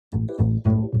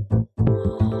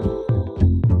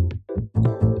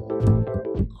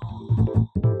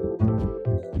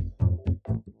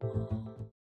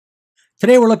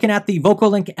Today we're looking at the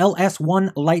Vocolinc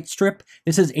LS1 light strip.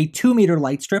 This is a 2-meter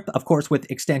light strip, of course, with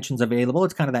extensions available.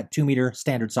 It's kind of that 2-meter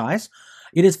standard size.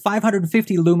 It is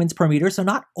 550 lumens per meter, so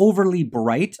not overly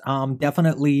bright.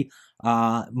 Definitely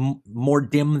more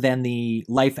dim than the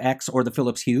Life X or the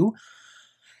Philips Hue.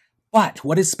 But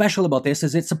what is special about this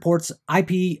is it supports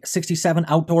IP67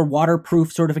 outdoor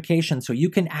waterproof certification, so you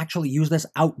can actually use this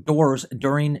outdoors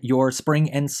during your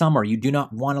spring and summer. You do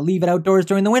not want to leave it outdoors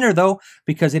during the winter, though,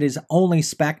 because it is only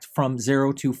spec'd from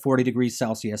 0 to 40 degrees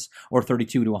Celsius or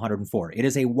 32 to 104. It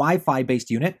is a Wi-Fi based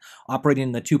unit operating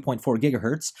in the 2.4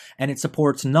 gigahertz, and it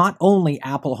supports not only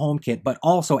Apple HomeKit, but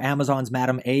also Amazon's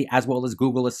Madam A as well as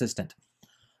Google Assistant.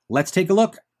 Let's take a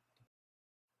look.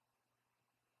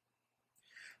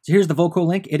 So here's the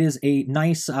Vocolinc. It is a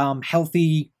nice,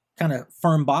 healthy, kind of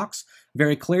firm box.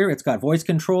 Very clear. It's got voice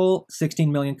control,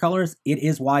 16 million colors. It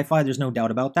is Wi-Fi. There's no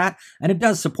doubt about that. And it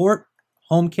does support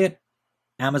HomeKit,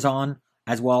 Amazon,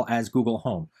 as well as Google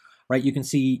Home. Right? You can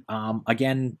see,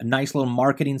 again, a nice little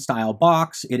marketing style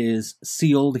box. It is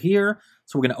sealed here.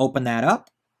 So we're going to open that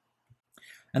up.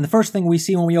 And the first thing we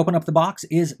see when we open up the box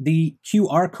is the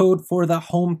QR code for the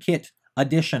HomeKit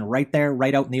edition right there,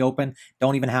 right out in the open.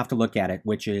 Don't even have to look at it,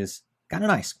 which is kind of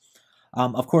nice.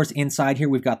 Of course, inside here,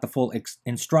 we've got the full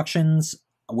instructions,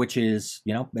 which is,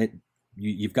 you know,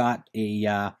 you've got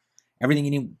a everything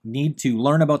you need to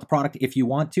learn about the product if you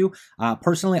want to.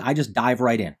 Personally, I just dive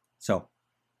right in. So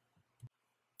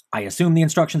I assume the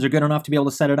instructions are good enough to be able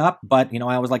to set it up, but, you know,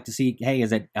 I always like to see, hey,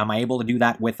 am I able to do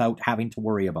that without having to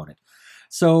worry about it?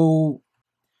 So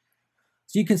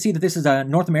you can see that this is a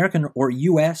North American or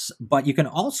US, but you can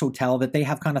also tell that they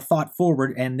have kind of thought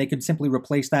forward and they could simply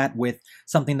replace that with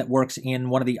something that works in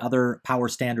one of the other power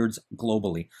standards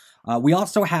globally. We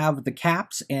also have the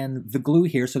caps and the glue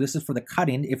here. So this is for the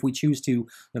cutting. If we choose to,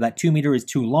 that 2 meter is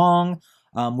too long,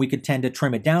 we could tend to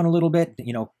trim it down a little bit,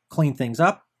 you know, clean things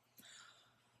up.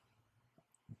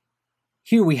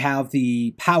 Here we have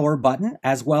the power button,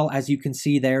 as well as you can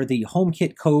see there, the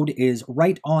HomeKit code is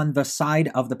right on the side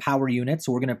of the power unit.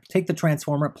 So we're going to take the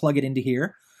transformer, plug it into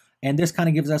here, and this kind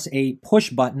of gives us a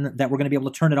push button that we're going to be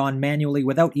able to turn it on manually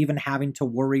without even having to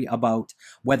worry about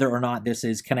whether or not this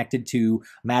is connected to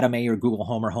Madam A or Google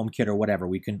Home or HomeKit or whatever.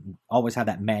 We can always have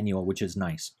that manual, which is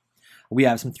nice. We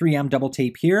have some 3M double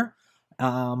tape here.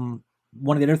 One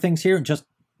of the other things here, just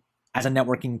as a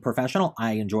networking professional,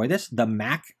 I enjoy this. The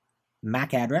MAC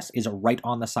address is right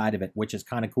on the side of it, which is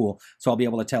kind of cool. So I'll be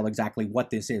able to tell exactly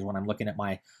what this is when I'm looking at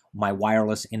my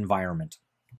wireless environment.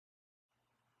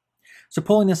 So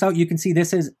pulling this out, you can see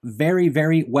this is very,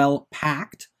 very well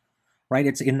packed, right?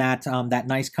 It's in that, that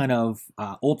nice kind of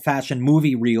old-fashioned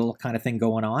movie reel kind of thing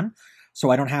going on.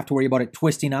 So I don't have to worry about it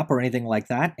twisting up or anything like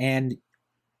that. And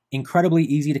incredibly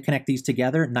easy to connect these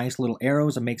together. Nice little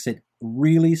arrows. It makes it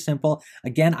really simple.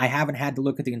 Again, I haven't had to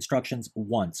look at the instructions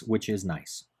once, which is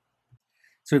nice.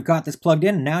 So we've got this plugged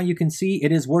in. Now you can see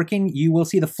it is working. You will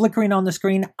see the flickering on the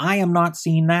screen. I am not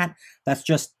seeing that. That's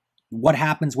just what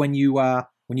happens when you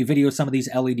video some of these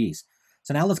LEDs.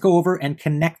 So now let's go over and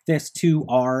connect this to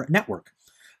our network.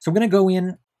 So we're going to go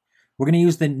in. We're going to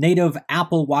use the native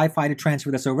Apple Wi-Fi to transfer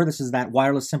this over. This is that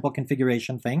wireless simple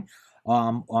configuration thing,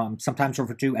 sometimes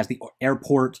referred to as the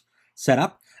airport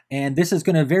setup. And this is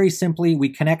going to very simply, we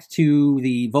connect to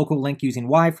the Vocolinc using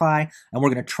Wi-Fi, and we're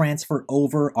going to transfer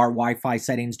over our Wi-Fi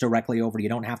settings directly over. You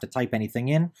don't have to type anything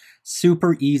in.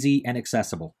 Super easy and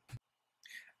accessible.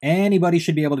 Anybody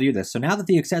should be able to do this. So now that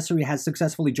the accessory has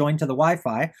successfully joined to the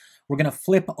Wi-Fi, we're going to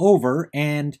flip over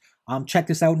and check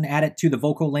this out and add it to the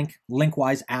Vocolinc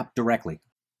Linkwise app directly.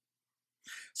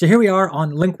 So here we are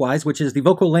on Linkwise, which is the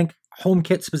Vocolinc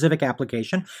HomeKit specific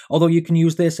application, although you can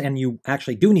use this, and you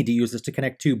actually do need to use this to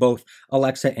connect to both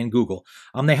Alexa and Google.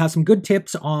 They have some good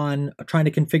tips on trying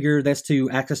to configure this to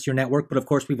access your network, but of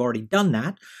course we've already done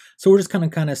that. So we're just going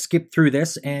to kind of skip through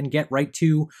this and get right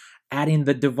to adding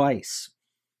the device.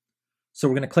 So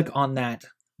we're going to click on that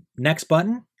next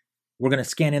button. We're going to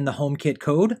scan in the HomeKit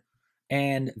code.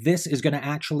 And this is going to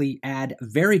actually add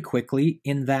very quickly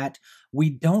in that we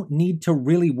don't need to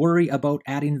really worry about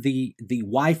adding the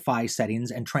Wi-Fi settings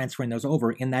and transferring those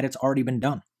over, in that it's already been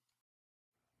done.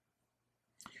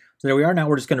 So there we are. Now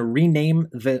we're just going to rename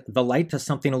the light to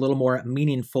something a little more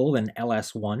meaningful than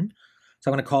LS1.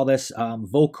 So I'm going to call this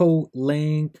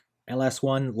Vocolinc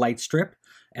LS1 light strip.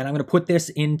 And I'm going to put this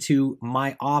into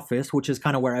my office, which is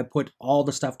kind of where I put all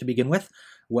the stuff to begin with.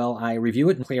 Well, I review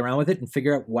it and play around with it and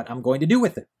figure out what I'm going to do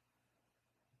with it.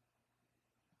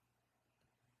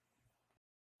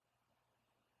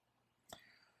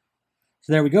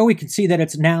 So there we go. We can see that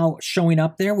it's now showing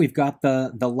up there. We've got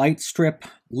the light strip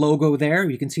logo there.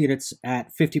 You can see it's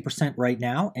at 50% right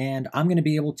now, and I'm going to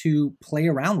be able to play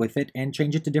around with it and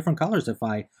change it to different colors if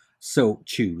I so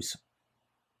choose.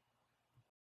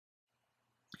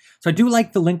 So I do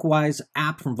like the Linkwise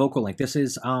app from Vocolinc. This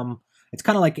is it's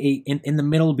kind of like in the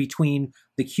middle between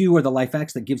the Q or the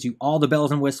LifeX that gives you all the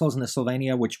bells and whistles, and the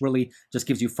Sylvania, which really just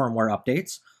gives you firmware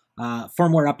updates.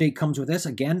 Firmware update comes with this.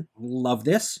 Again, love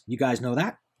this. You guys know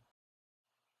that.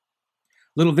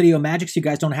 Little video magic, so you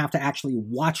guys don't have to actually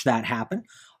watch that happen.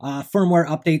 Firmware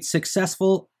update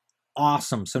successful.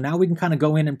 Awesome. So now we can kind of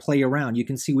go in and play around. You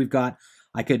can see we've got,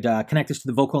 I could connect this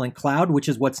to the Vocolinc Cloud, which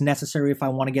is what's necessary if I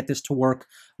want to get this to work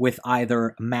with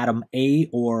either Madam A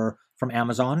or from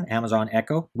Amazon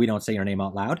Echo. We don't say your name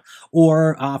out loud.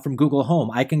 Or from Google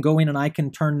Home. I can go in and I can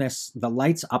turn the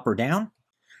lights up or down.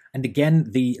 And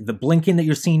again, the blinking that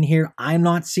you're seeing here, I'm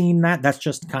not seeing that. That's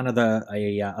just kind of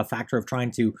a factor of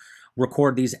trying to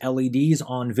record these LEDs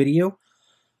on video.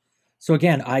 So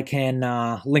again, I can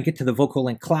link it to the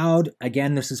Vocolinc Cloud.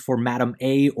 Again, this is for Madam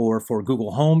A or for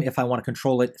Google Home. If I want to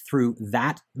control it through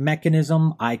that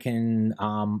mechanism, I can,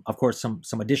 of course,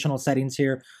 some additional settings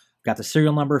here. Got the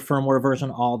serial number, firmware version,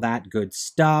 all that good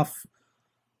stuff.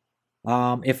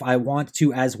 If I want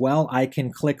to as well, I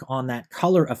can click on that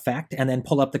color effect and then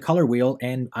pull up the color wheel,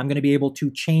 and I'm going to be able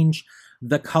to change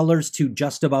the colors to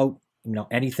just about,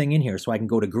 anything in here. So I can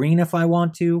go to green if I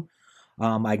want to.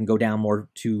 I can go down more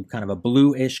to kind of a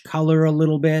bluish color a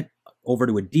little bit, over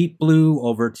to a deep blue,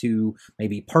 over to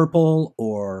maybe purple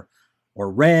or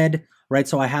red, right?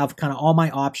 So I have kind of all my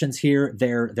options here.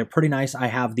 They're pretty nice. I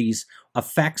have these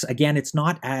effects. Again, it's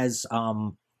not as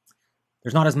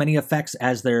there's not as many effects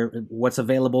as what's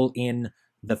available in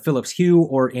the Philips Hue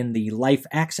or in the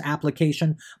LifeX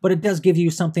application, but it does give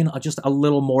you something just a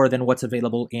little more than what's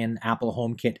available in Apple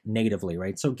HomeKit natively,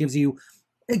 right? So it gives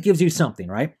you something,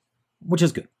 right? Which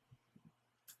is good.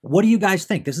 What do you guys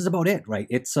think? This is about it, right?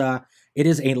 It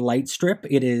is a light strip.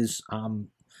 It is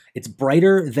it's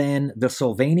brighter than the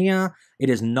Sylvania. It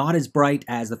is not as bright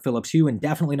as the Philips Hue and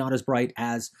definitely not as bright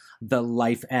as the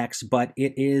LifeX, but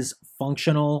it is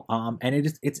functional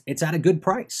and it's at a good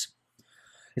price.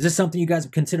 Is this something you guys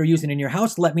would consider using in your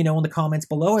house? Let me know in the comments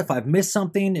below. If I've missed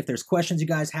something, if there's questions you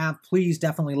guys have, please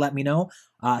definitely let me know.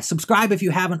 Subscribe if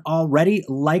you haven't already.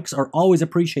 Likes are always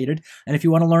appreciated. And if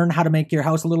you want to learn how to make your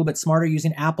house a little bit smarter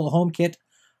using Apple HomeKit,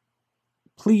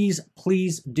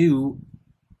 please do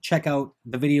check out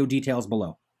the video details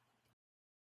below.